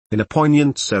In a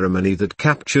poignant ceremony that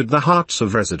captured the hearts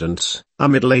of residents, a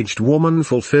middle-aged woman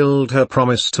fulfilled her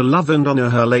promise to love and honor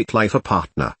her late life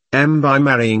partner, M, by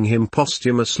marrying him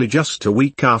posthumously just a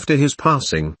week after his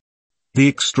passing. The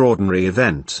extraordinary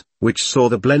event, which saw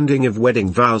the blending of wedding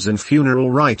vows and funeral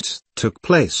rites, took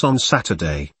place on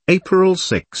Saturday, April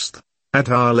 6, at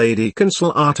Our Lady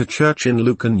Consolata Church in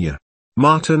Kirinyaga.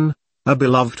 Martin, a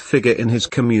beloved figure in his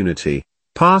community,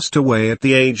 passed away at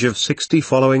the age of 60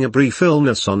 following a brief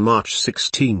illness on March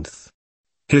 16.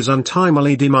 His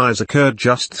untimely demise occurred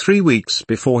just 3 weeks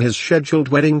before his scheduled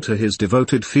wedding to his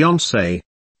devoted fiancée.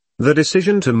 The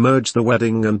decision to merge the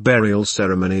wedding and burial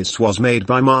ceremonies was made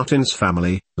by Martin's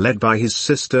family, led by his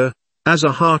sister, as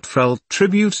a heartfelt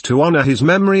tribute to honor his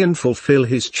memory and fulfill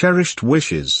his cherished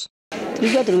wishes.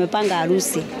 Tulikuwa tumepanga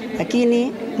harusi,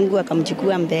 lakini Mungu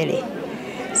akamchukua mbele.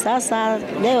 Sasa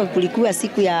leo kulikuwa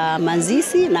siku ya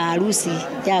mazishi na harusi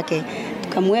yake.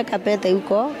 Tukamweka pete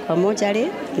huko pamoja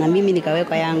na mimi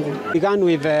nikaweka yangu. Began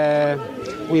with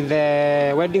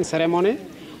the wedding ceremony,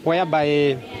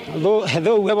 whereby though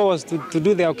whoever was to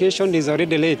do the occasion is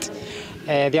already late,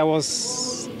 there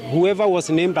was whoever was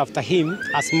named after him,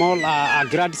 a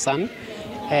grandson,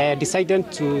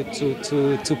 decided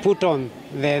to put on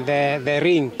the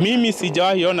ring. Mimi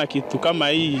sijawahi ona kitu kama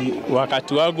hii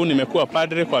wakati wangu. Nimekuwa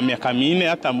padre kwa miaka 4,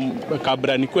 hata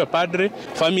kabla nikuwe padre.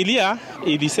 Familia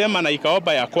ilisema na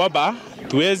ikaomba ya kwamba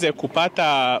tuweze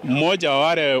kupata mmoja wa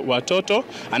wale watoto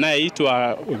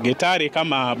anayeitwa Getari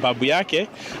kama babu yake,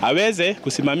 aweze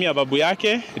kusimamia babu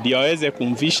yake, ndio aweze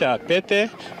kumvisha pete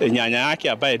nyanya yake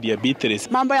ambaye ndiye Beatrice.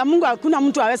 Mambo ya Mungu hakuna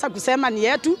mtu aweza kusema ni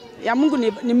yetu, ya Mungu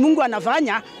ni Mungu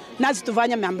anafanya, nasi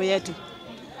tufanye mambo yetu.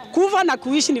 Kufa na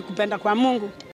kuishi ni kupenda kwa Mungu.